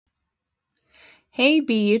Hey,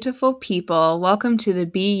 beautiful people. Welcome to the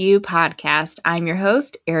BU podcast. I'm your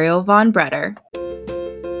host, Ariel Von Bretter.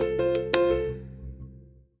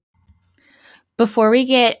 Before we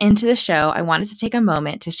get into the show, I wanted to take a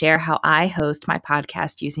moment to share how I host my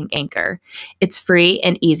podcast using Anchor. It's free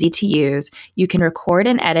and easy to use. You can record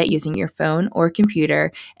and edit using your phone or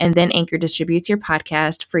computer, and then Anchor distributes your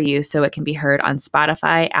podcast for you so it can be heard on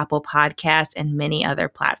Spotify, Apple Podcasts, and many other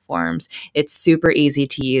platforms. It's super easy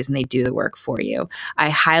to use, and they do the work for you. I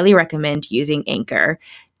highly recommend using Anchor.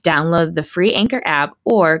 Download the free Anchor app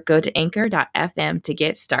or go to anchor.fm to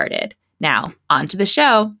get started. Now, on to the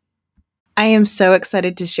show. I am so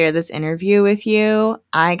excited to share this interview with you.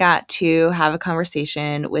 I got to have a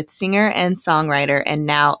conversation with singer and songwriter and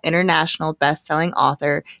now international best-selling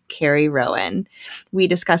author, Carrie Rowan. We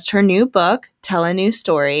discussed her new book, Tell a New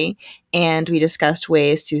Story, and we discussed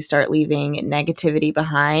ways to start leaving negativity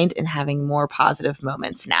behind and having more positive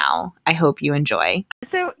moments now. I hope you enjoy.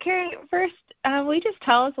 So, Carrie, first, will you just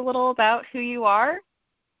tell us a little about who you are?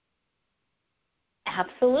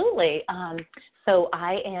 Absolutely. So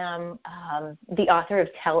I am the author of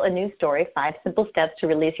Tell a New Story, 5 Simple Steps to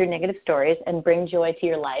Release Your Negative Stories and Bring Joy to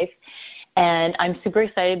Your Life. And I'm super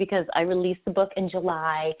excited because I released the book in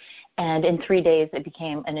July, and in 3 days it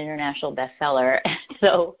became an international bestseller.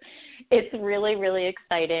 So it's really, really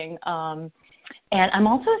exciting. And I'm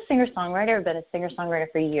also a singer-songwriter. I've been a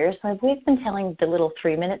singer-songwriter for years, so I've always been telling the little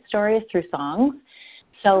 3-minute stories through songs.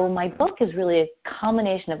 So my book is really a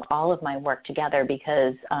culmination of all of my work together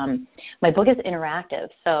because my book is interactive.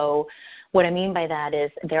 So what I mean by that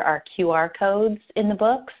is there are QR codes in the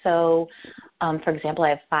book. So, for example, I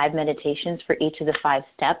have 5 meditations for each of the 5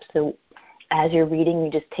 steps. So as you're reading,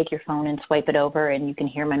 you just take your phone and swipe it over and you can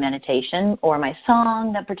hear my meditation or my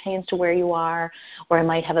song that pertains to where you are, or I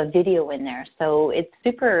might have a video in there. So it's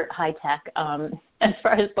super high-tech as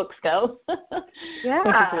far as books go. Yeah.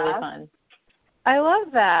 Which is really fun. I love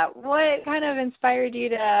that. What kind of inspired you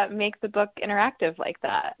to make the book interactive like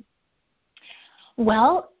that?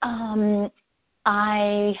 Well,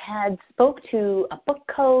 I had spoke to a book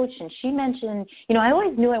coach, and she mentioned, I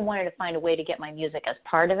always knew I wanted to find a way to get my music as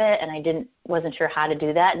part of it, and I wasn't sure how to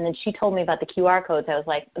do that. And then she told me about the QR codes. I was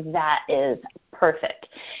like, that is perfect.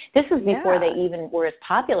 This was before they even were as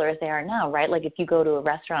popular as they are now, right? Like if you go to a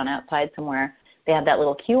restaurant outside somewhere, they have that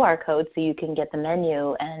little QR code so you can get the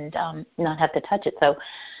menu and not have to touch it. So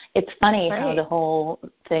it's funny how the whole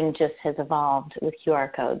thing just has evolved with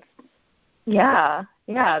QR codes. Yeah,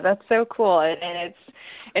 that's so cool. And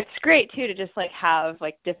it's great too to just have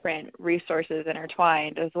different resources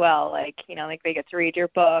intertwined as well. They get to read your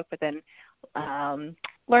book, but then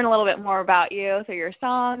learn a little bit more about you through your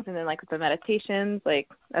songs, and then with the meditations.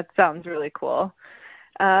 That sounds really cool.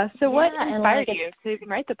 So what inspired you to even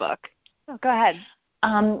write the book? Oh, go ahead.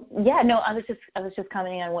 I was just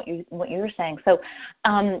commenting on what you were saying. So,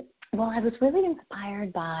 well, I was really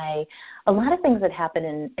inspired by a lot of things that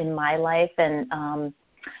happened in my life, and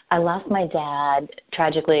I lost my dad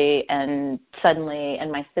tragically and suddenly,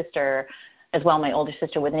 and my sister as well, my older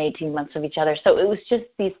sister, within 18 months of each other. So it was just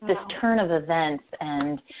this turn of events,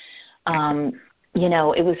 and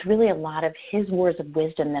it was really a lot of his words of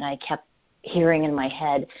wisdom that I kept hearing in my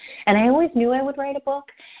head. And I always knew I would write a book.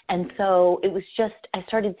 And so it was just, I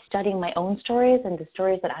started studying my own stories and the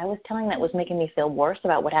stories that I was telling that was making me feel worse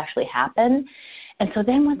about what actually happened. And so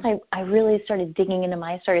then once I really started digging into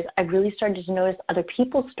my stories, I really started to notice other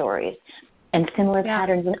people's stories and similar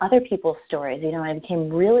patterns in other people's stories. I became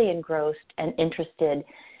really engrossed and interested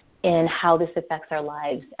in how this affects our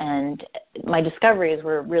lives. And my discoveries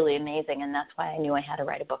were really amazing. And that's why I knew I had to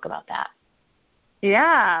write a book about that.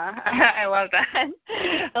 Yeah, I love that.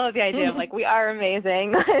 I love the idea of we are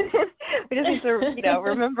amazing. We just need to,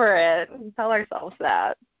 remember it and tell ourselves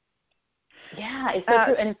that. Yeah, it's so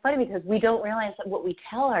true. And it's funny because we don't realize that what we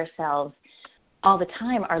tell ourselves all the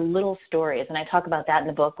time are little stories. And I talk about that in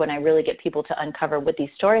the book when I really get people to uncover what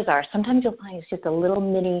these stories are. Sometimes you'll find it's just a little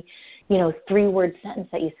mini, 3-word sentence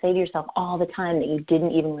that you say to yourself all the time that you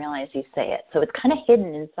didn't even realize you say it. So it's kind of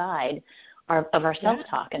hidden inside of our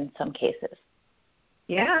self-talk in some cases.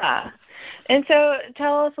 Yeah. And so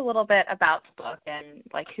tell us a little bit about the book and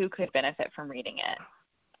who could benefit from reading it.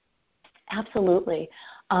 Absolutely.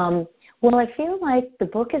 Well, I feel like the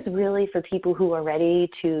book is really for people who are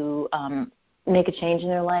ready to make a change in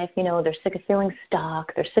their life. They're sick of feeling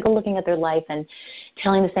stuck. They're sick of looking at their life and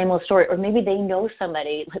telling the same old story. Or maybe they know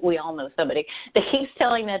somebody, we all know somebody, that keeps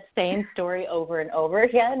telling that same story over and over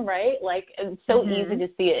again, right? It's so easy to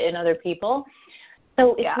see it in other people.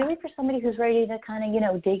 So it's really for somebody who's ready to kind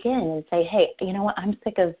of, dig in and say, hey, you know what, I'm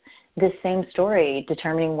sick of this same story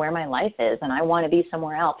determining where my life is, and I want to be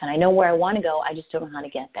somewhere else, and I know where I want to go, I just don't know how to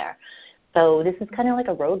get there. So this is kind of like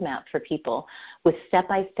a roadmap for people with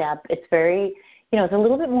step-by-step. It's very, it's a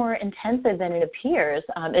little bit more intensive than it appears.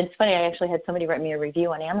 It's funny, I actually had somebody write me a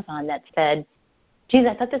review on Amazon that said, geez,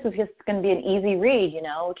 I thought this was just going to be an easy read,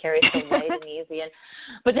 Carrie's so light and easy.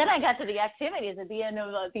 But then I got to the activities at the end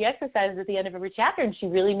of the exercises at the end of every chapter, and she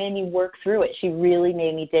really made me work through it. She really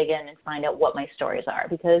made me dig in and find out what my stories are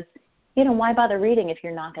because, why bother reading if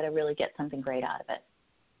you're not going to really get something great out of it?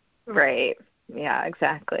 Right. Yeah,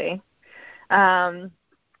 exactly. And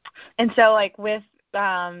so, like, with,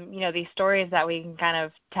 these stories that we can kind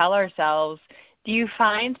of tell ourselves, do you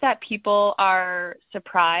find that people are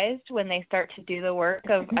surprised when they start to do the work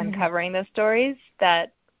of uncovering those stories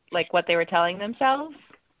that, like, what they were telling themselves?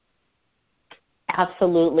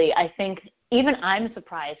 Absolutely. I think even I'm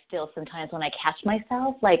surprised still sometimes when I catch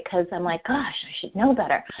myself, because I'm like, gosh, I should know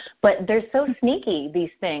better. But they're so sneaky, these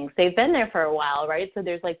things. They've been there for a while, right? So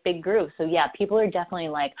there's, big groups. So, yeah, people are definitely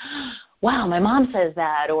like, wow, my mom says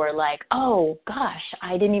that, or oh, gosh,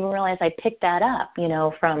 I didn't even realize I picked that up,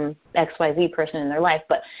 from XYZ person in their life.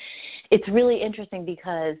 But it's really interesting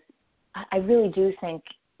because I really do think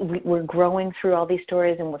we're growing through all these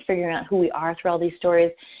stories and we're figuring out who we are through all these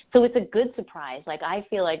stories. So it's a good surprise. I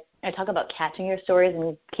feel like I talk about catching your stories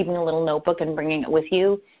and keeping a little notebook and bringing it with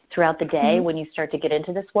you throughout the day when you start to get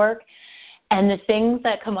into this work. And the things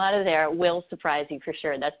that come out of there will surprise you for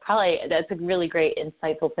sure. That's a really great,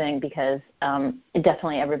 insightful thing because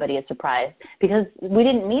definitely everybody is surprised because we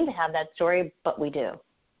didn't mean to have that story, but we do.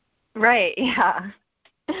 Right, yeah.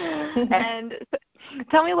 And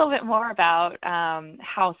tell me a little bit more about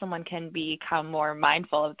how someone can become more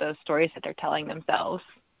mindful of those stories that they're telling themselves.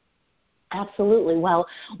 Absolutely. Well,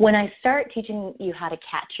 when I start teaching you how to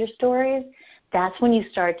catch your stories, that's when you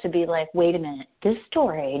start to be like, wait a minute, this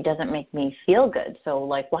story doesn't make me feel good. So,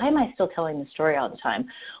 why am I still telling the story all the time?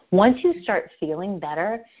 Once you start feeling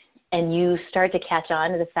better and you start to catch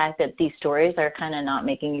on to the fact that these stories are kind of not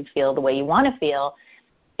making you feel the way you want to feel,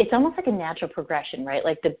 it's almost like a natural progression, right?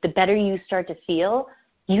 The better you start to feel,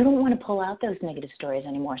 you don't want to pull out those negative stories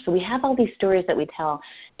anymore. So we have all these stories that we tell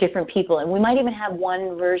different people, and we might even have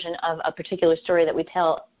one version of a particular story that we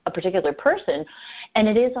tell a particular person, and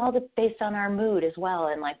it is all based on our mood as well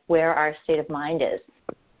and where our state of mind is.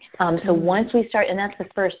 So once we start, and that's the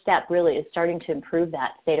first step really, is starting to improve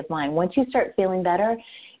that state of mind. Once you start feeling better,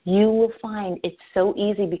 you will find it's so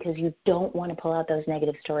easy because you don't want to pull out those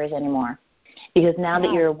negative stories anymore. Because now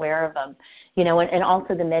that you're aware of them, and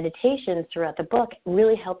also the meditations throughout the book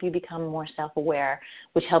really help you become more self-aware,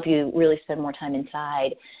 which help you really spend more time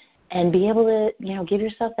inside and be able to, give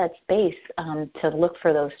yourself that space to look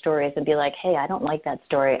for those stories and be like, hey, I don't like that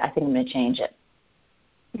story. I think I'm going to change it.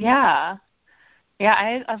 Yeah. Yeah,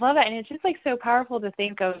 I love that. And it's just so powerful to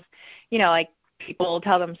think of, people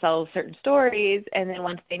tell themselves certain stories, and then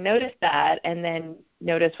once they notice that and then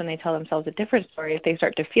notice when they tell themselves a different story, if they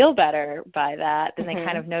start to feel better by that, then they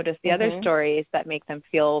kind of notice the other stories that make them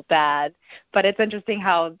feel bad. But it's interesting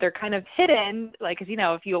how they're kind of hidden, because,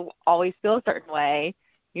 if you always feel a certain way,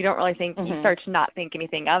 you don't really think, you start to not think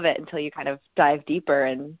anything of it until you kind of dive deeper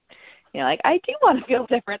and I do want to feel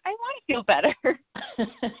different. I want to feel better.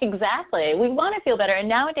 Exactly. We want to feel better. And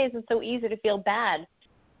nowadays it's so easy to feel bad.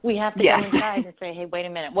 We have to go inside and say, hey, wait a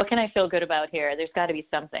minute, what can I feel good about here? There's got to be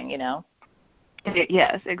something,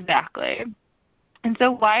 Yes, exactly. And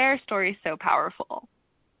so why are stories so powerful?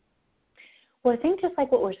 Well, I think just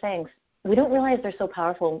like what we're saying, we don't realize they're so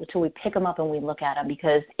powerful until we pick them up and we look at them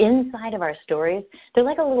because inside of our stories, they're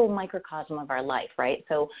like a little microcosm of our life, right?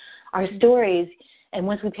 So our stories, and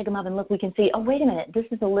once we pick them up and look, we can see, oh, wait a minute, this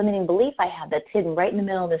is a limiting belief I have that's hidden right in the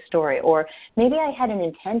middle of this story. Or maybe I had an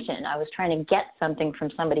intention. I was trying to get something from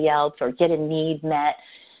somebody else or get a need met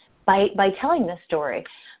by telling this story.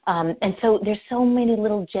 And so there's so many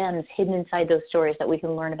little gems hidden inside those stories that we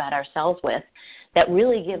can learn about ourselves with that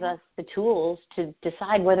really give us the tools to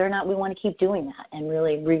decide whether or not we want to keep doing that and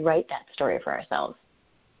really rewrite that story for ourselves.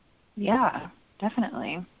 Yeah,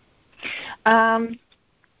 definitely.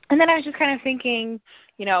 And then I was just kind of thinking,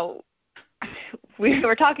 we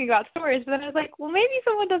were talking about stories, but then I was like, well, maybe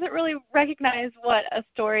someone doesn't really recognize what a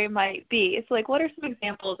story might be. So, what are some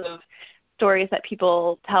examples of stories that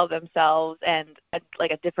people tell themselves and a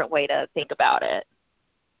different way to think about it?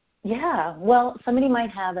 Yeah, well, somebody might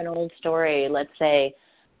have an old story. Let's say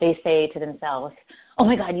they say to themselves, oh,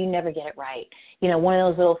 my God, you never get it right. One of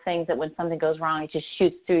those little things that when something goes wrong, it just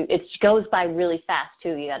shoots through. It goes by really fast,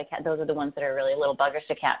 too. You got to catch. Those are the ones that are really little buggers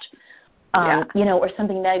to catch. Or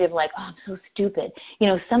something negative like, oh, I'm so stupid.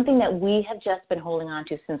 Something that we have just been holding on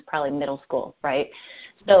to since probably middle school, right?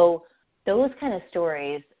 So those kind of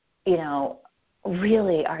stories,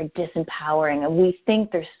 really are disempowering. And we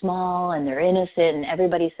think they're small and they're innocent and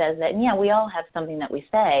everybody says that. And, we all have something that we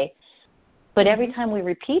say. But every time we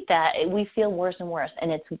repeat that, we feel worse and worse. And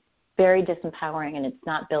it's very disempowering, and it's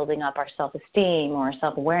not building up our self-esteem or our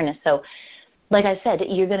self-awareness. So like I said,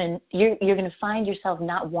 you're gonna find yourself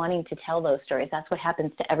not wanting to tell those stories. That's what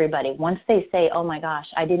happens to everybody. Once they say, oh my gosh,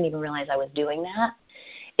 I didn't even realize I was doing that,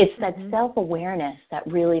 it's that self-awareness that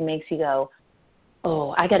really makes you go,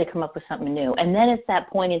 oh, I got to come up with something new. And then it's that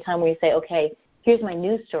point in time where you say, okay, here's my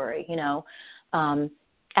new story,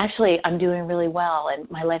 actually I'm doing really well and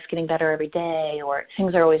my life's getting better every day, or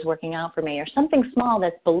things are always working out for me, or something small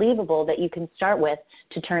that's believable that you can start with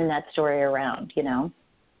to turn that story around,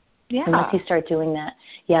 Yeah. And once you start doing that,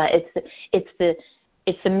 it's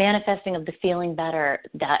the manifesting of the feeling better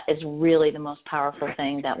that is really the most powerful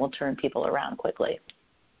thing that will turn people around quickly.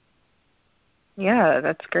 Yeah,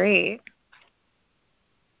 that's great.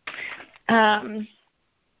 And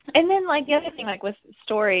then, the other thing, with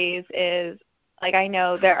stories is, I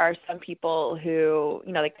know there are some people who,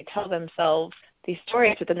 they tell themselves these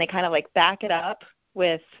stories, but then they kind of, back it up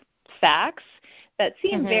with facts that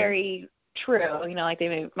seem very true.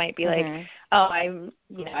 They might be like, oh,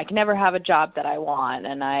 I can never have a job that I want,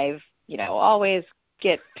 and I've, always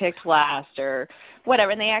get picked last or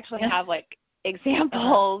whatever. And they actually have,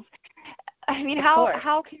 examples. I mean,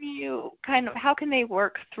 how can they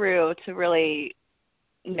work through to really,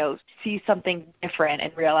 see something different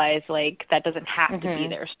and realize that doesn't have to be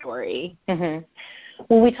their story?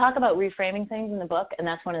 Well, we talk about reframing things in the book, and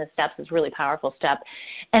that's one of the steps. It's a really powerful step.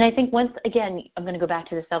 And I think once, again, I'm going to go back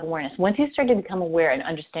to the self-awareness. Once you start to become aware and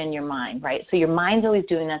understand your mind, right? So your mind's always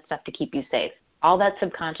doing that stuff to keep you safe. All that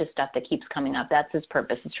subconscious stuff that keeps coming up, that's its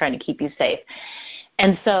purpose. It's trying to keep you safe.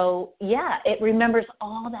 And so, it remembers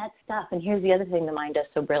all that stuff. And here's the other thing the mind does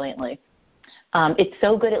so brilliantly. It's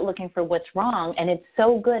so good at looking for what's wrong, and it's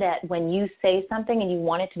so good at when you say something and you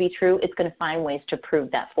want it to be true, it's going to find ways to prove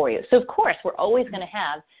that for you. So, of course, we're always going to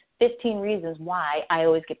have 15 reasons why I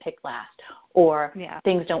always get picked last or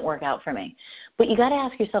things don't work out for me. But you got to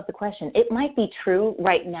ask yourself the question. It might be true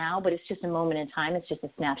right now, but it's just a moment in time. It's just a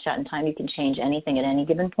snapshot in time. You can change anything at any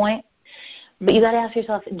given point. But you got to ask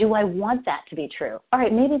yourself, do I want that to be true? All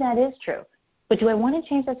right, maybe that is true. But do I want to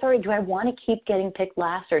change that story? Do I want to keep getting picked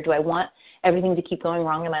last, or do I want everything to keep going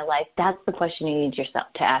wrong in my life? That's the question you need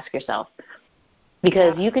to ask yourself.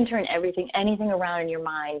 Because you can turn anything around in your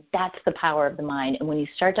mind. That's the power of the mind. And when you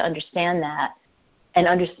start to understand that, and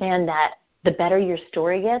understand that the better your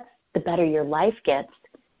story gets, the better your life gets,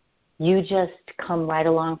 you just come right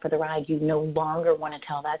along for the ride. You no longer want to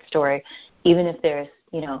tell that story, even if there's,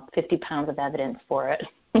 50 pounds of evidence for it.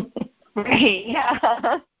 Right,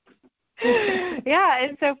 yeah. Yeah,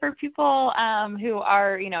 and so for people who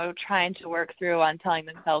are, trying to work through on telling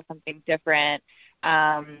themselves something different,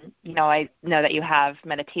 I know that you have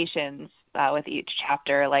meditations with each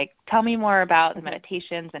chapter. Tell me more about the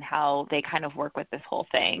meditations and how they kind of work with this whole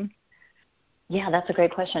thing. Yeah, that's a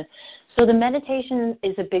great question. So the meditation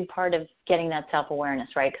is a big part of getting that self-awareness,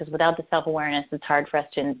 right? Because without the self-awareness, it's hard for us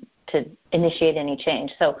to initiate any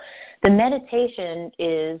change. So the meditation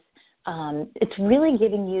is it's really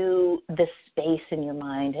giving you the space in your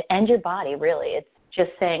mind and your body, really. It's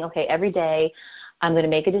just saying, okay, every day I'm going to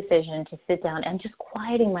make a decision to sit down and just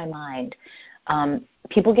quieting my mind.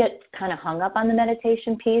 People get kind of hung up on the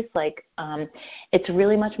meditation piece. It's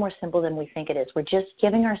really much more simple than we think it is. We're just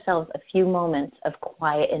giving ourselves a few moments of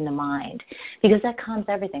quiet in the mind, because that calms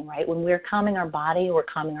everything, right? When we're calming our body, we're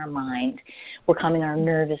calming our mind. We're calming our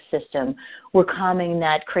nervous system. We're calming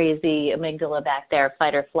that crazy amygdala back there,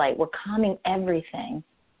 fight or flight. We're calming everything,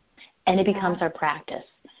 and it becomes our practice.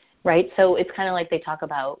 Right? So it's kind of like they talk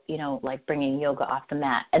about, bringing yoga off the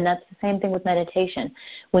mat. And that's the same thing with meditation.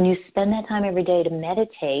 When you spend that time every day to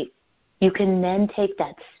meditate, you can then take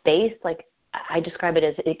that space, I describe it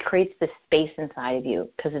as it creates this space inside of you,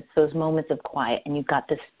 because it's those moments of quiet, and you've got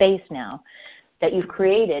this space now that you've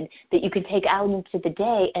created that you can take out into the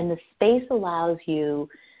day, and the space allows you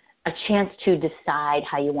a chance to decide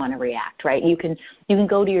how you want to react, right? You can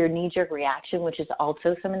go to your knee-jerk reaction, which is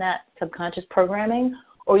also some of that subconscious programming,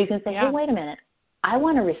 or you can say, hey, wait a minute, I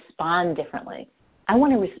want to respond differently. I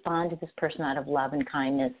want to respond to this person out of love and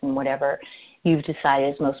kindness and whatever you've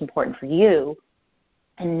decided is most important for you.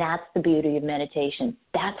 And that's the beauty of meditation.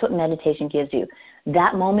 That's what meditation gives you,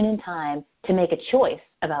 that moment in time to make a choice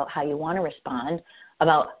about how you want to respond,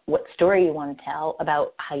 about what story you want to tell,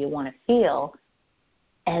 about how you want to feel.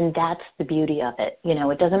 And that's the beauty of it. You know,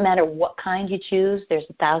 it doesn't matter what kind you choose. There's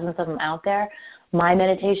thousands of them out there. My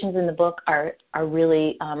meditations in the book are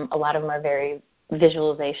really, a lot of them are very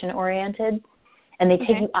visualization oriented, and they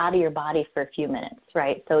take you out of your body for a few minutes,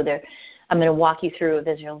 right? So I'm going to walk you through a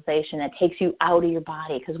visualization that takes you out of your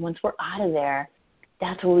body, because once we're out of there,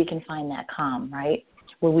 that's where we can find that calm, right?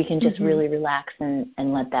 Where we can just really relax and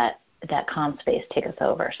let that calm space take us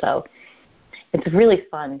over. So it's really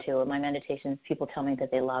fun, too. My meditations, people tell me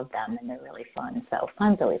that they love them, and they're really fun. So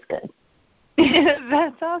fun's always good.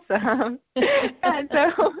 That's awesome. And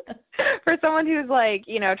so for someone who's like,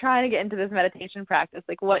 you know, trying to get into this meditation practice,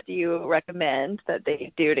 like what do you recommend that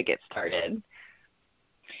they do to get started?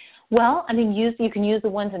 Well, I mean, you can use the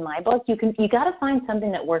ones in my book. You got to find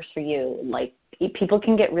something that works for you. Like, people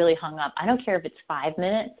can get really hung up. I don't care if it's 5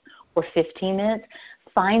 minutes or 15 minutes.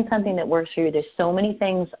 Find something that works for you. There's so many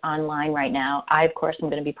things online right now. I, of course, am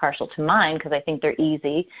going to be partial to mine because I think they're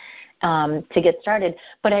easy to get started.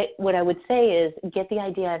 But what I would say is get the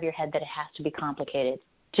idea out of your head that it has to be complicated.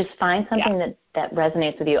 Just find something that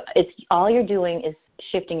resonates with you. It's all you're doing is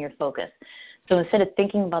shifting your focus. So instead of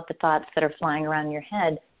thinking about the thoughts that are flying around in your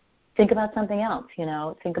head, think about something else. You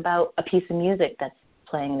know, think about a piece of music that's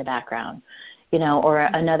playing in the background, you know, or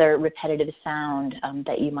another repetitive sound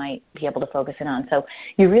that you might be able to focus in on. So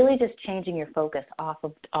you're really just changing your focus off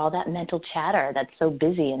of all that mental chatter that's so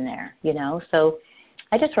busy in there, you know. So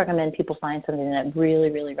I just recommend people find something that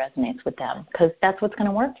really, really resonates with them, because that's what's going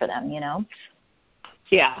to work for them, you know.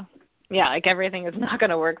 Yeah. Yeah, like everything is not going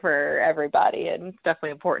to work for everybody, and it's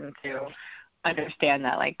definitely important to understand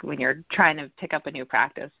that, like, when you're trying to pick up a new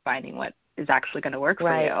practice, finding what is actually going to work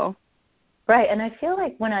for you. Right, and I feel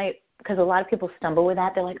like because a lot of people stumble with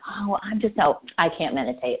that, they're like, oh, I can't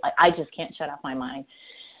meditate. Like, I just can't shut off my mind.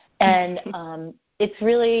 And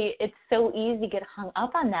it's so easy to get hung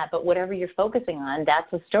up on that, but whatever you're focusing on,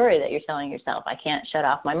 that's the story that you're telling yourself. I can't shut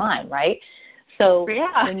off my mind, right? So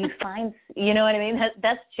when you find, you know what I mean,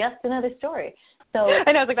 that's just another story. So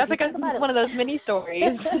I know, it's like that's like one of those mini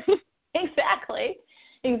stories. Exactly.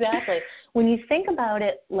 When you think about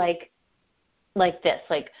it like this,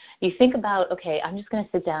 like you think about, okay, I'm just going to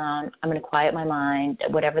sit down, I'm going to quiet my mind,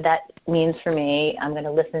 whatever that means for me. I'm going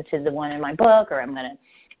to listen to the one in my book, or I'm going to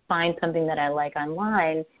find something that I like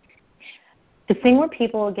online. The thing where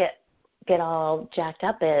people get all jacked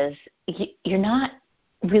up is you're not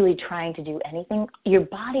really trying to do anything. Your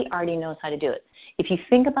body already knows how to do it. If you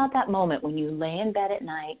think about that moment when you lay in bed at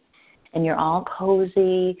night and you're all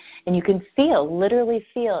cozy and you can literally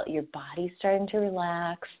feel your body starting to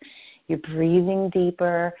relax, you're breathing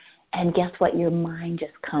deeper, and guess what? Your mind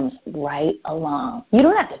just comes right along. You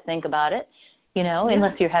don't have to think about it, you know,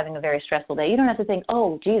 unless you're having a very stressful day. You don't have to think,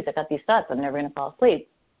 oh, geez, I got these thoughts, I'm never going to fall asleep,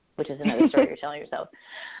 which is another story you're telling yourself.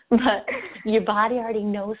 But your body already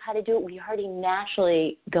knows how to do it. We already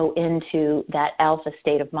naturally go into that alpha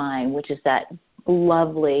state of mind, which is that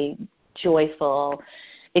lovely, joyful,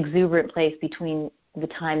 exuberant place between the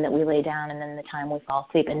time that we lay down and then the time we fall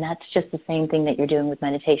asleep. And that's just the same thing that you're doing with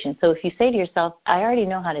meditation. So if you say to yourself, I already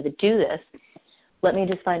know how to do this, let me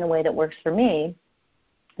just find a way that works for me,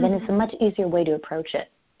 then it's a much easier way to approach it,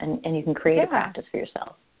 and you can create a practice for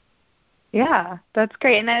yourself. Yeah, that's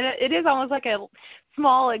great. And it is almost like a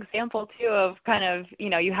small example, too, of kind of, you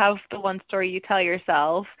know, you have the one story you tell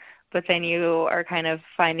yourself, but then you are kind of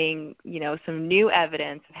finding, you know, some new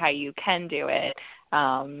evidence of how you can do it,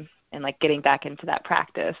 and like getting back into that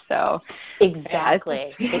practice. So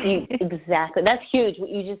exactly. Exactly. That's huge. What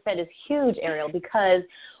you just said is huge, Ariel, because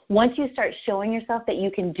once you start showing yourself that you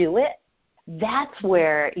can do it, that's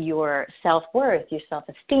where your self-worth, your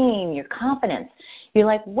self-esteem, your confidence, you're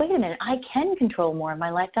like, wait a minute, I can control more of my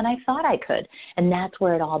life than I thought I could. And that's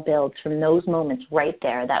where it all builds from those moments right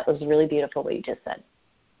there. That was really beautiful what you just said.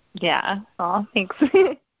 Yeah. Oh, thanks.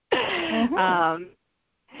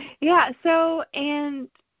 Yeah. So, and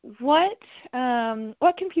what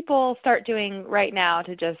can people start doing right now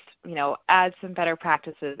to just, you know, add some better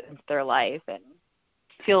practices into their life and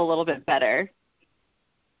feel a little bit better?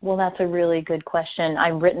 Well, that's a really good question.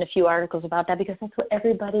 I've written a few articles about that because that's what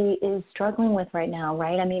everybody is struggling with right now,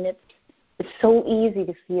 right? I mean, it's so easy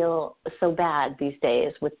to feel so bad these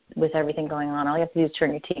days with everything going on. All you have to do is turn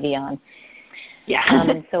your TV on.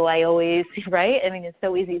 Yeah. So I always, right? I mean, it's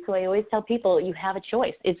so easy. So I always tell people you have a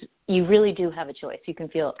choice. You really do have a choice. You can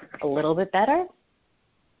feel a little bit better,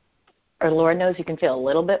 or Lord knows you can feel a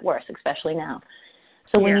little bit worse, especially now.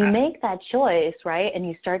 So when you make that choice, right, and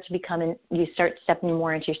you start stepping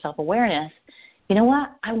more into your self-awareness, you know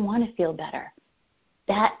what? I want to feel better.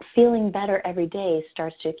 that feeling better every day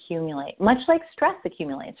starts to accumulate, much like stress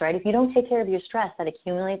accumulates, right? If you don't take care of your stress, that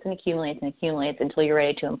accumulates and accumulates and accumulates until you're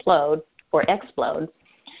ready to implode or explode.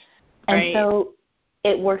 And Right. so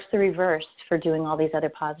it works the reverse for doing all these other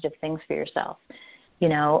positive things for yourself,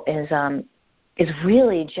 is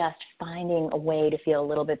really just finding a way to feel a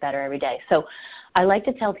little bit better every day. So I like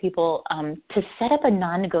to tell people to set up a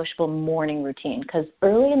non-negotiable morning routine, because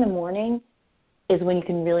early in the morning is when you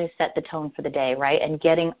can really set the tone for the day, right? And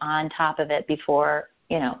getting on top of it before,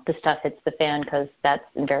 the stuff hits the fan, because that's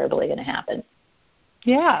invariably going to happen.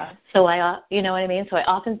 Yeah. So you know what I mean? So I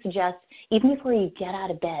often suggest, even before you get out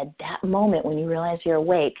of bed, that moment when you realize you're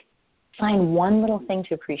awake, find one little thing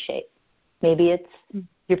to appreciate. Maybe it's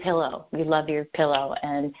your pillow. You love your pillow,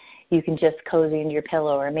 and you can just cozy into your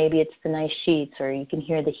pillow. Or maybe it's the nice sheets, or you can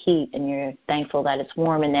hear the heat, and you're thankful that it's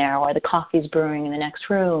warm in there, or the coffee's brewing in the next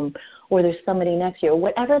room, or there's somebody next to you. Or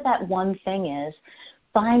whatever that one thing is,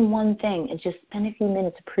 find one thing and just spend a few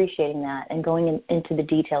minutes appreciating that and going into the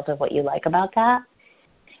details of what you like about that.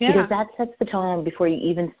 Yeah. Because that sets the tone before you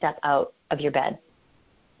even step out of your bed,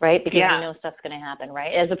 right? Because you know stuff's going to happen,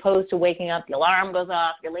 right? As opposed to waking up, the alarm goes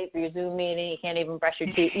off, you're late for your Zoom meeting, you can't even brush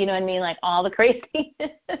your teeth, you know what I mean? Like all the crazy.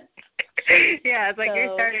 Yeah, it's like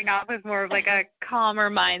you're starting off with more of like a calmer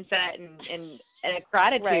mindset and a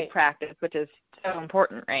gratitude practice, which is so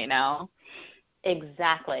important right now.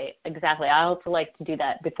 Exactly. I also like to do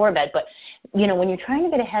that before bed. But, when you're trying to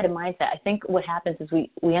get ahead of mindset, I think what happens is we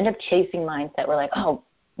end up chasing mindset. We're like,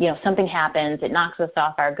 something happens, it knocks us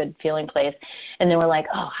off our good feeling place, and then we're like,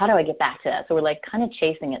 how do I get back to that? So we're like kind of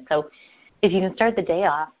chasing it. So if you can start the day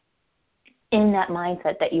off in that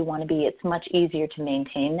mindset that you want to be, it's much easier to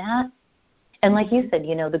maintain that. And like you said,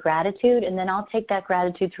 the gratitude, and then I'll take that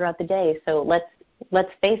gratitude throughout the day. So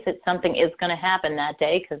let's face it, something is going to happen that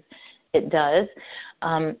day, because it does,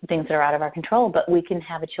 things that are out of our control, but we can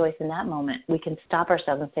have a choice in that moment. We can stop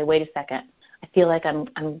ourselves and say, wait a second, I feel like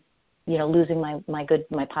I'm losing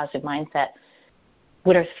my positive mindset.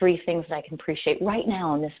 What are 3 things that I can appreciate right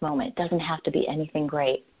now in this moment? It doesn't have to be anything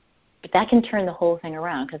great. But that can turn the whole thing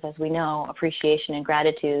around, because as we know, appreciation and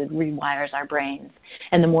gratitude rewires our brains.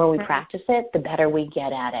 And the more we practice it, the better we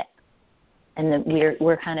get at it. And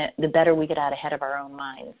the better we get out ahead of our own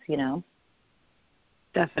minds,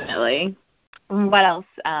 Definitely. What else?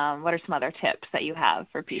 What are some other tips that you have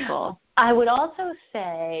for people? I would also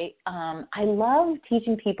say I love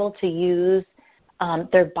teaching people to use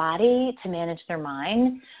their body to manage their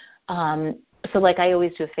mind. So like I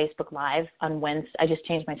always do a Facebook Live on Wednesday. I just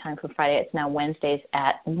changed my time from Friday. It's now Wednesdays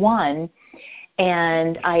at 1.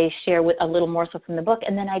 And I share with a little morsel from the book,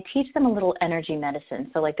 and then I teach them a little energy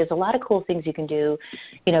medicine. So like there's a lot of cool things you can do.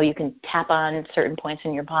 You can tap on certain points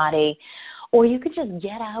in your body, or you could just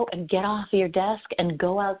get out and get off your desk and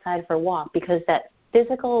go outside for a walk, because that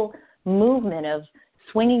physical movement of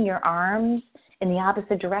swinging your arms in the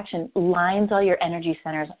opposite direction lines all your energy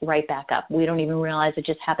centers right back up. We don't even realize it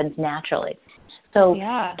just happens naturally. So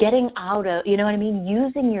getting out of,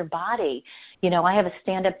 using your body. I have a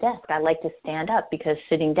stand-up desk. I like to stand up because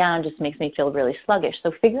sitting down just makes me feel really sluggish.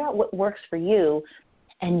 So figure out what works for you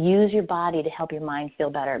and use your body to help your mind feel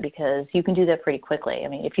better, because you can do that pretty quickly. I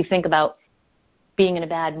mean, if you think about being in a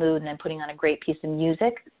bad mood and then putting on a great piece of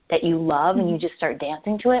music that you love and you just start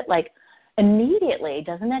dancing to it, like immediately,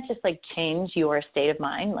 doesn't that just like change your state of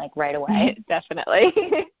mind like right away? Definitely.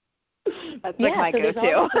 That's like my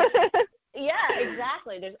go-to. Yeah,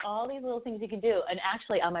 exactly. There's all these little things you can do. And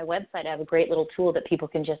actually on my website, I have a great little tool that people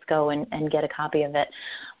can just go and get a copy of it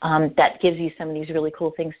that gives you some of these really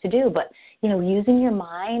cool things to do. But, using your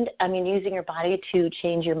body to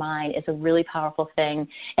change your mind is a really powerful thing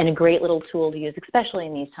and a great little tool to use, especially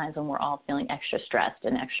in these times when we're all feeling extra stressed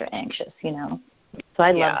and extra anxious, So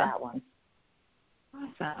I love that one.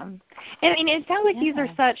 Awesome. And I mean, it sounds like these are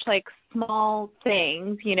such like small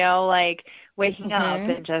things, like waking up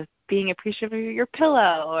and just being appreciative of your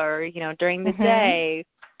pillow, or, during the day,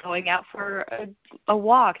 going out for a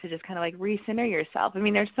walk to just kind of like recenter yourself. I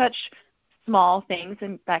mean, there's such small things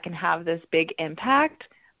that can have this big impact.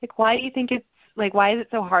 Like, why do you think why is it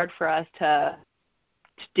so hard for us to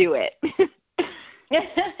do it?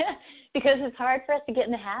 Because it's hard for us to get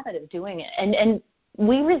in the habit of doing it. And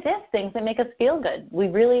we resist things that make us feel good.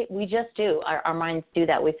 We just do. Our minds do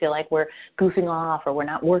that. We feel like we're goofing off or we're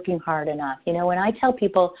not working hard enough. When I tell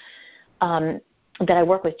people that I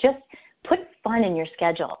work with, just put fun in your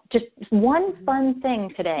schedule. Just one fun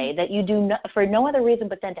thing today that you do for no other reason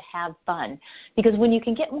but then to have fun. Because when you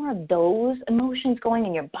can get more of those emotions going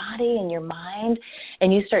in your body and your mind,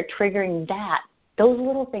 and you start triggering those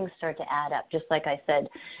little things start to add up. Just like I said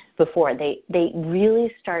before, they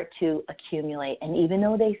really start to accumulate. And even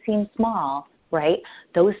though they seem small, right,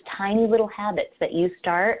 those tiny little habits that you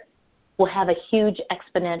start will have a huge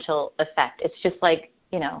exponential effect. It's just like,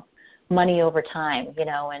 money over time,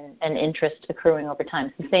 and interest accruing over time.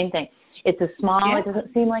 It's the same thing. It's a small, It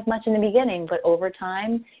doesn't seem like much in the beginning, but over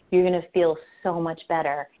time, you're going to feel so much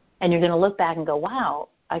better. And you're going to look back and go, wow,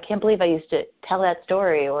 I can't believe I used to tell that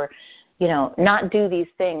story or, not do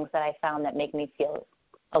these things that I found that make me feel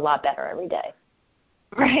a lot better every day.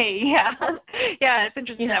 Right, yeah. Yeah, it's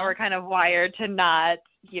interesting that we're kind of wired to not,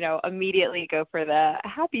 immediately go for the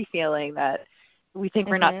happy feeling that we think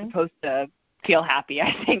we're not supposed to feel happy,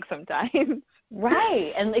 I think, sometimes.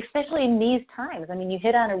 Right, and especially in these times. I mean, you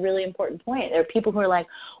hit on a really important point. There are people who are like,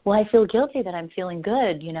 well, I feel guilty that I'm feeling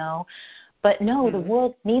good, But no, the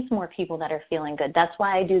world needs more people that are feeling good. That's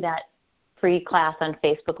why I do that free class on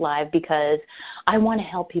Facebook Live, because I want to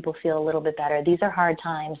help people feel a little bit better. These are hard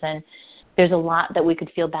times, and there's a lot that we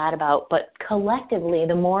could feel bad about. But collectively,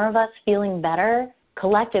 the more of us feeling better,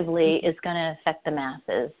 collectively is going to affect the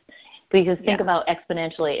masses. Because think about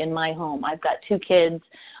exponentially in my home. I've got 2 kids,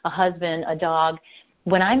 a husband, a dog.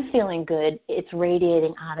 When I'm feeling good, it's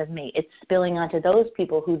radiating out of me. It's spilling onto those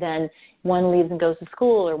people who then one leaves and goes to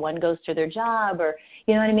school, or one goes to their job, or,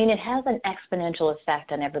 you know what I mean? It has an exponential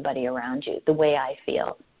effect on everybody around you, the way I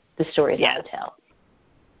feel, the stories I tell.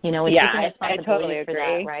 And I totally agree. For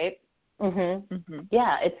that, right?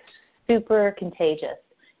 Yeah, it's super contagious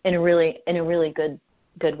in a really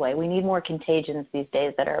good way. We need more contagions these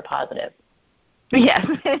days that are positive. Yes.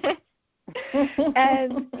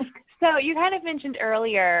 And so you kind of mentioned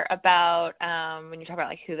earlier about when you talk about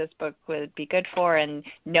like who this book would be good for and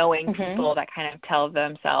knowing people that kind of tell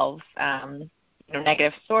themselves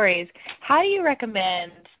negative stories. How do you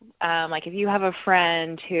recommend like if you have a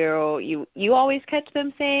friend who you always catch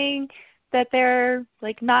them saying that they're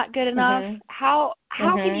like not good enough, how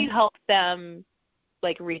can you help them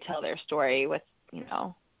like retell their story with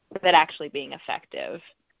with it actually being effective?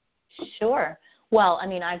 Sure. Well, I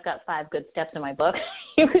mean, I've got 5 good steps in my book.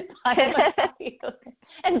 You could find it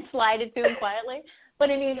and slide it to them quietly. But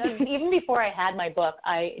I mean, even before I had my book,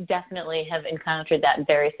 I definitely have encountered that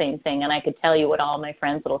very same thing, and I could tell you what all my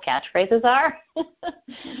friends' little catchphrases are.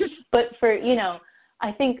 But for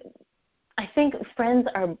I think friends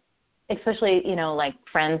are, especially like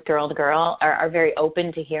friends, girl to girl, are very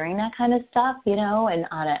open to hearing that kind of stuff, and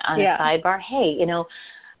on a sidebar, hey,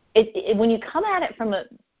 when you come at it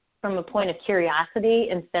from a point of curiosity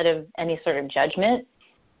instead of any sort of judgment,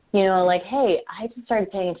 like, hey, I just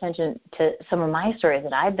started paying attention to some of my stories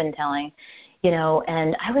that I've been telling,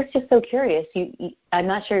 and I was just so curious. I'm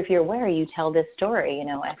not sure if you're aware, you tell this story,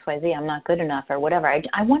 XYZ, I'm not good enough or whatever.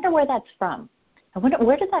 I wonder where that's from. I wonder,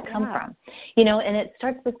 where did that come from? And it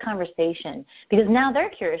starts this conversation because now they're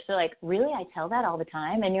curious. They're like, really, I tell that all the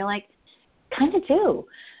time? And you're like, kind of do.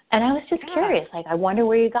 And I was just curious, like, I wonder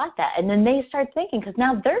where you got that. And then they start thinking, because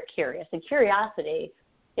now they're curious. And curiosity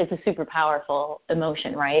is a super powerful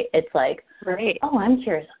emotion, right? It's like, oh, I'm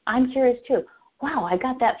curious. I'm curious too. Wow, I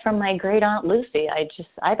got that from my great aunt Lucy.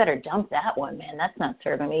 I better dump that one, man. That's not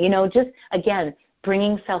serving me. Just, again,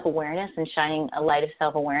 bringing self-awareness and shining a light of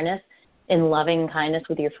self-awareness in loving kindness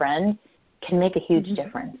with your friend can make a huge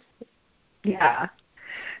difference. Yeah.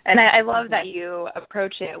 And I love that you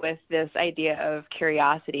approach it with this idea of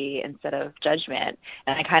curiosity instead of judgment.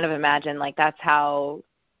 And I kind of imagine like that's how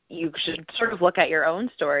you should sort of look at your own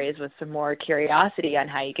stories with some more curiosity on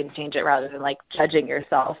how you can change it rather than like judging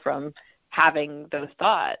yourself from having those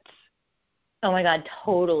thoughts. Oh, my God,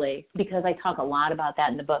 totally, because I talk a lot about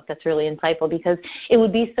that in the book. That's really insightful because it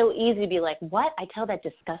would be so easy to be like, what? I tell that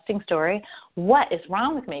disgusting story? What is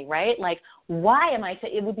wrong with me, right? Like, why am I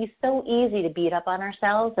it would be so easy to beat up on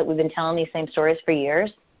ourselves that we've been telling these same stories for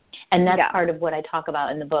years. And that's part of what I talk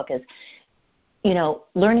about in the book is,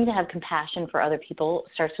 learning to have compassion for other people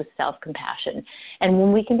starts with self-compassion. And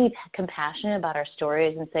when we can be compassionate about our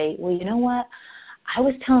stories and say, well, you know what? I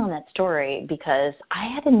was telling that story because I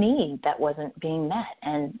had a need that wasn't being met.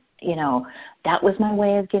 And, that was my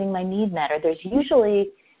way of getting my need met. Or there's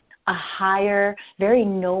usually a higher, very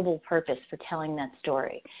noble purpose for telling that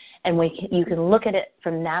story. And you can look at it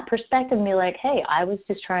from that perspective and be like, hey, I was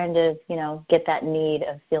just trying to, get that need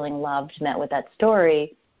of feeling loved met with that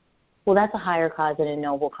story. Well, that's a higher cause and a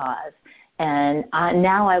noble cause. And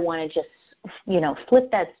now I want to just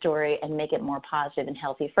flip that story and make it more positive and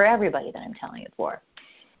healthy for everybody that I'm telling it for.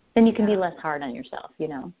 Then you can be less hard on yourself,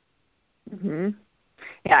 Mhm.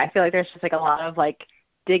 Yeah, I feel like there's just like a lot of like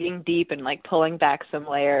digging deep and like pulling back some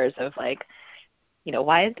layers of like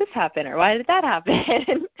why did this happen or why did that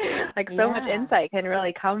happen? Like so much insight can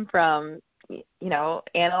really come from,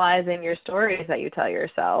 analyzing your stories that you tell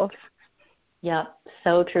yourself. Yep,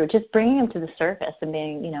 so true. Just bringing them to the surface and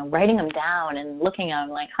being, writing them down and looking at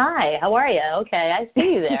them like, hi, how are you? Okay, I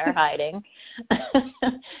see you there hiding.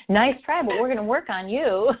 Nice try, but we're going to work on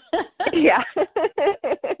you. Yeah.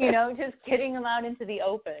 Just getting them out into the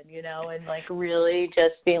open, and like really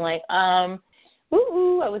just being like, I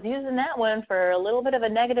was using that one for a little bit of a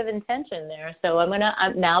negative intention there. So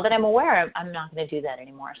now that I'm aware, I'm not going to do that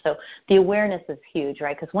anymore. So the awareness is huge,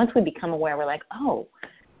 right? Because once we become aware, we're like, oh,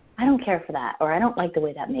 I don't care for that, or I don't like the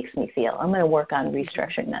way that makes me feel. I'm going to work on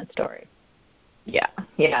restructuring that story. Yeah,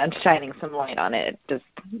 and shining some light on it just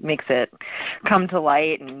makes it come to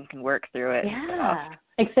light, and you can work through it. Yeah,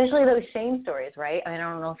 especially those shame stories, right? I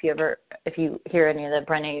don't know if you hear any of the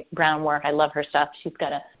Brené Brown work. I love her stuff. She's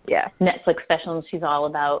got a Netflix special, and she's all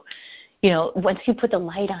about, once you put the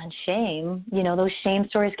light on shame, those shame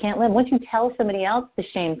stories can't live. Once you tell somebody else, the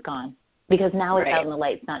shame's gone. Because now it's out in the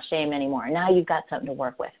light. It's not shame anymore. Now you've got something to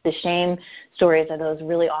work with. The shame stories are those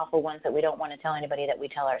really awful ones that we don't want to tell anybody that we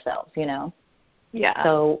tell ourselves, Yeah.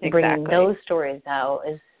 So bringing those stories out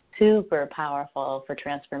is super powerful for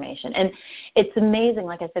transformation. And it's amazing,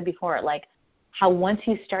 like I said before, like how once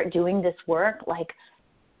you start doing this work, like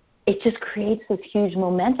it just creates this huge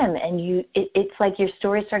momentum, and it's like your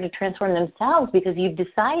stories start to transform themselves because you've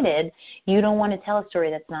decided you don't want to tell a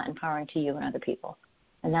story that's not empowering to you and other people.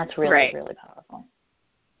 And that's really, really powerful.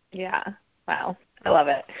 Yeah. Wow. I love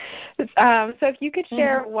it. So if you could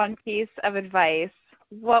share one piece of advice,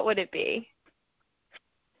 what would it be?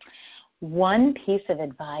 One piece of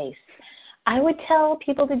advice. I would tell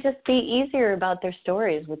people to just be easier about their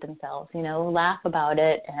stories with themselves, laugh about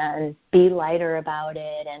it and be lighter about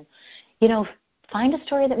it, and, find a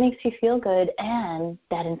story that makes you feel good and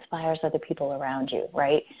that inspires other people around you,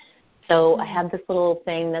 right? So I have this little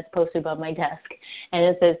thing that's posted above my desk, and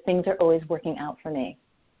it says, things are always working out for me.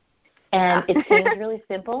 And it seems really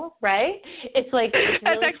simple, right? It's like it's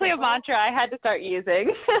that's really actually simple. A mantra I had to start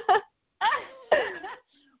using.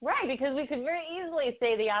 Right, because we could very easily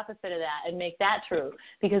say the opposite of that and make that true,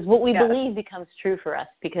 because what we believe becomes true for us,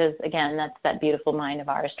 because, again, that's that beautiful mind of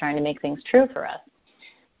ours trying to make things true for us.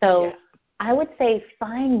 So I would say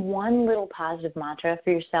find one little positive mantra for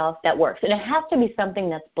yourself that works. And it has to be something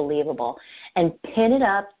that's believable. And pin it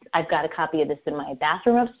up. I've got a copy of this in my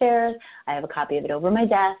bathroom upstairs. I have a copy of it over my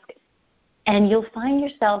desk. And you'll find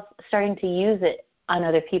yourself starting to use it on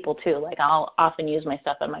other people too. Like I'll often use my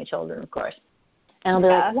stuff on my children, of course. And I'll be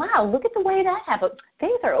like, wow, look at the way that happened.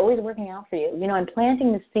 Things are always working out for you. I'm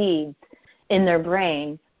planting the seeds in their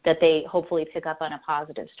brain that they hopefully pick up on a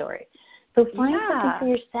positive story. So find something for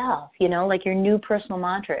yourself, like your new personal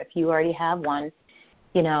mantra. If you already have one,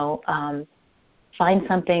 find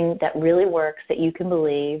something that really works, that you can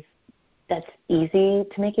believe, that's easy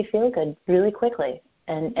to make you feel good really quickly.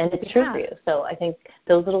 And it's true for you. So I think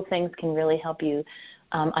those little things can really help you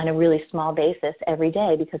on a really small basis every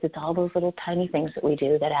day, because it's all those little tiny things that we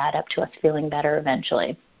do that add up to us feeling better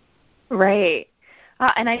eventually. Right.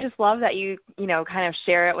 And I just love that you kind of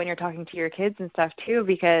share it when you're talking to your kids and stuff too,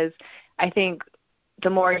 because I think the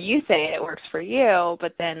more you say it works for you,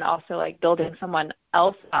 but then also like building someone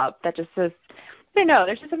else up that just says, I don't know,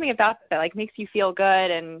 there's just something about that like makes you feel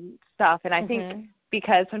good and stuff. And I think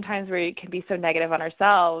because sometimes we can be so negative on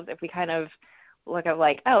ourselves, if we kind of look at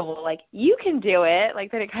like, oh, well, like you can do it,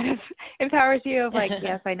 like then it kind of empowers you of like,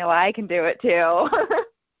 yes, I know I can do it too.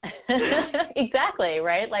 Exactly,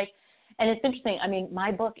 right? Like, and it's interesting. I mean,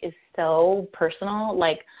 my book is so personal.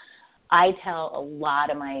 Like, I tell a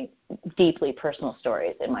lot of my deeply personal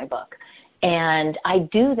stories in my book. And I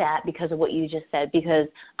do that because of what you just said, because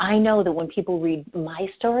I know that when people read my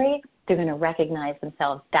story, they're going to recognize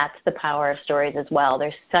themselves. That's the power of stories as well.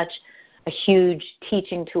 There's such a huge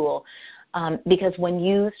teaching tool. Because when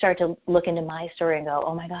you start to look into my story and go,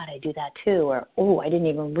 oh, my God, I do that too, or, oh, I didn't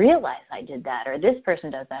even realize I did that, or this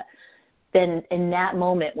person does that, then in that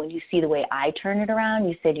moment when you see the way I turn it around,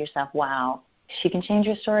 you say to yourself, wow, she can change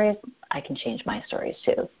her stories, I can change my stories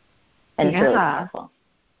too. And it's really powerful.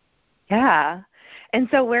 Yeah. And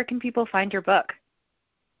so where can people find your book?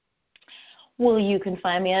 Well, you can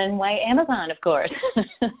find me on my Amazon, of course.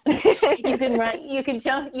 You can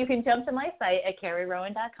jump to my site at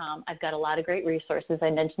carrierowan.com. I've got a lot of great resources.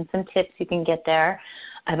 I mentioned some tips you can get there.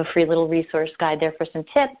 I have a free little resource guide there for some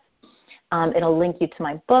tips. It'll link you to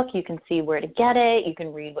my book. You can see where to get it. You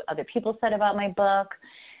can read what other people said about my book.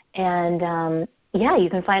 And you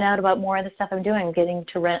can find out about more of the stuff I'm doing. Getting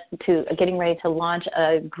ready to launch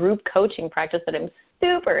a group coaching practice that I'm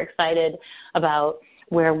super excited about,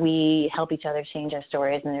 where we help each other change our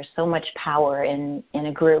stories, and there's so much power in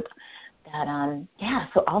a group that,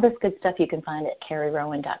 so all this good stuff you can find at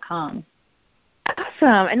CarrieRowan.com.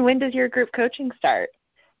 Awesome. And when does your group coaching start?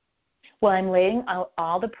 Well, I'm waiting on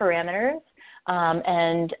all the parameters,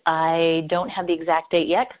 and I don't have the exact date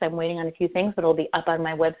yet because I'm waiting on a few things, but it'll be up on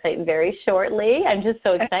my website very shortly. I'm just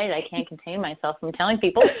so excited. I can't contain myself from telling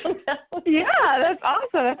people. Yeah, that's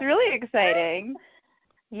awesome. That's really exciting.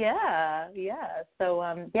 Yeah.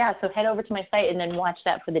 So, so head over to my site and then watch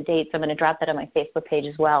that for the dates. I'm going to drop that on my Facebook page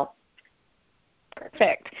as well.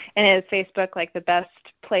 Perfect. And is Facebook like the best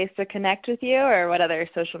place to connect with you, or what other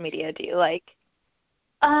social media do you like?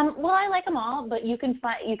 Well, I like them all, but you can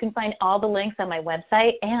find all the links on my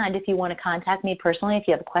website. And if you want to contact me personally, if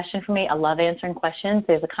you have a question for me, I love answering questions.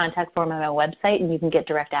 There's a contact form on my website, and you can get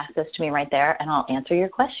direct access to me right there, and I'll answer your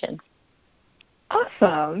questions.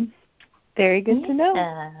 Awesome. Very good to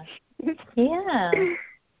know. Yeah.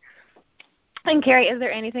 And Carrie, is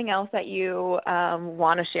there anything else that you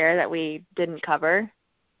want to share that we didn't cover?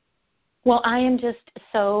 Well, I am just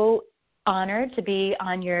so honored to be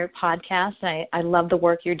on your podcast. I love the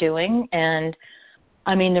work you're doing, and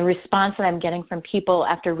I mean the response that I'm getting from people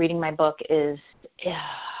after reading my book is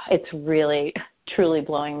it's really truly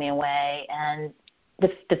blowing me away, and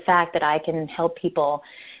the fact that I can help people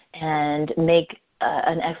and make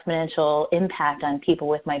an exponential impact on people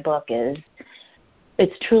with my book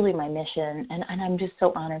it's truly my mission, and I'm just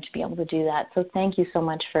so honored to be able to do that. So thank you so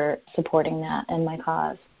much for supporting that and my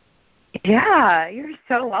cause. Yeah, you're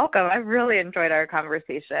so welcome. I've really enjoyed our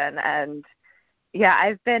conversation, and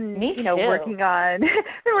I've been working on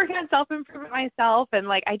self-improvement myself, and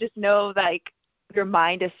like I just know like your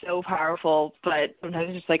mind is so powerful, but sometimes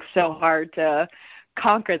it's just like so hard to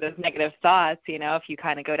conquer those negative thoughts, if you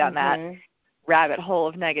kind of go down that rabbit hole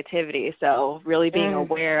of negativity. So really being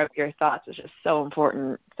aware of your thoughts is just so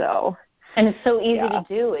important. So and it's so easy to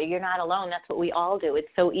do. You're not alone. That's what we all do. It's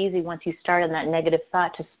so easy once you start on that negative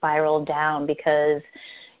thought to spiral down because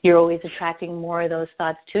you're always attracting more of those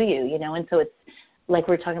thoughts to you, And so it's like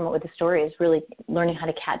we're talking about with the story is really learning how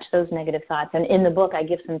to catch those negative thoughts. And in the book, I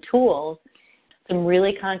give some tools, some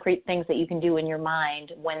really concrete things that you can do in your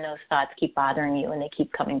mind when those thoughts keep bothering you and they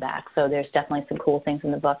keep coming back. So there's definitely some cool things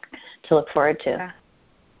in the book to look forward to. Yeah.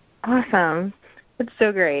 Awesome. It's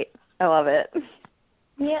so great. I love it.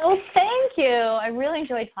 Yeah, well, thank you. I really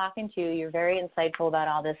enjoyed talking to you. You're very insightful about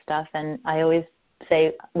all this stuff, and I always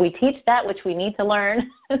say we teach that which we need to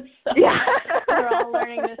learn. So we're all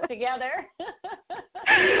learning this together.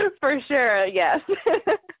 For sure, yes.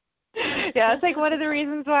 It's like one of the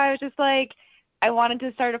reasons why I was just like, I wanted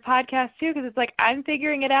to start a podcast too, because it's like I'm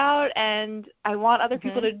figuring it out, and I want other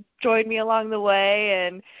people to join me along the way,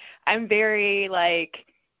 and I'm very like,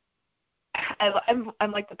 I'm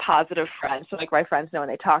like the positive friend. So like my friends know when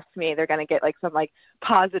they talk to me, they're gonna get like some like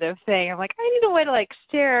positive thing. I'm like, I need a way to like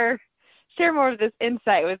share more of this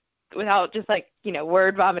insight without just like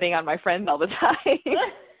word vomiting on my friends all the time.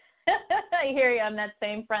 I hear you. I'm that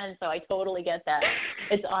same friend, so I totally get that.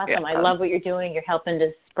 It's awesome. I love what you're doing. You're helping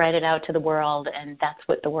to spread it out to the world, and that's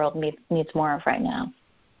what the world needs more of right now.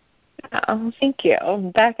 Oh, thank you.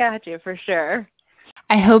 Back at you for sure.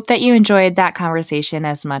 I hope that you enjoyed that conversation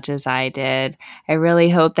as much as I did. I really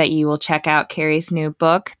hope that you will check out Carrie's new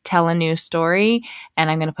book, Tell a New Story,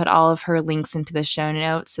 and I'm going to put all of her links into the show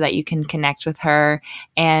notes so that you can connect with her.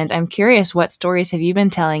 And I'm curious, what stories have you been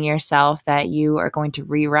telling yourself that you are going to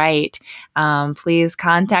rewrite? Please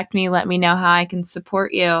contact me. Let me know how I can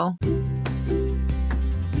support you.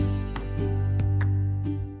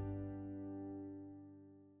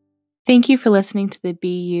 Thank you for listening to the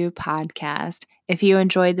Be You podcast. If you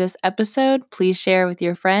enjoyed this episode, please share with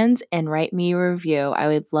your friends and write me a review. I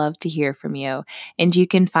would love to hear from you. And you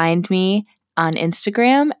can find me on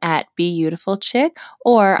Instagram at BeYoutifulChick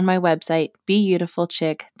or on my website,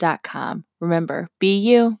 BeYoutifulChick.com. Remember, be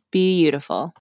you, be beautiful.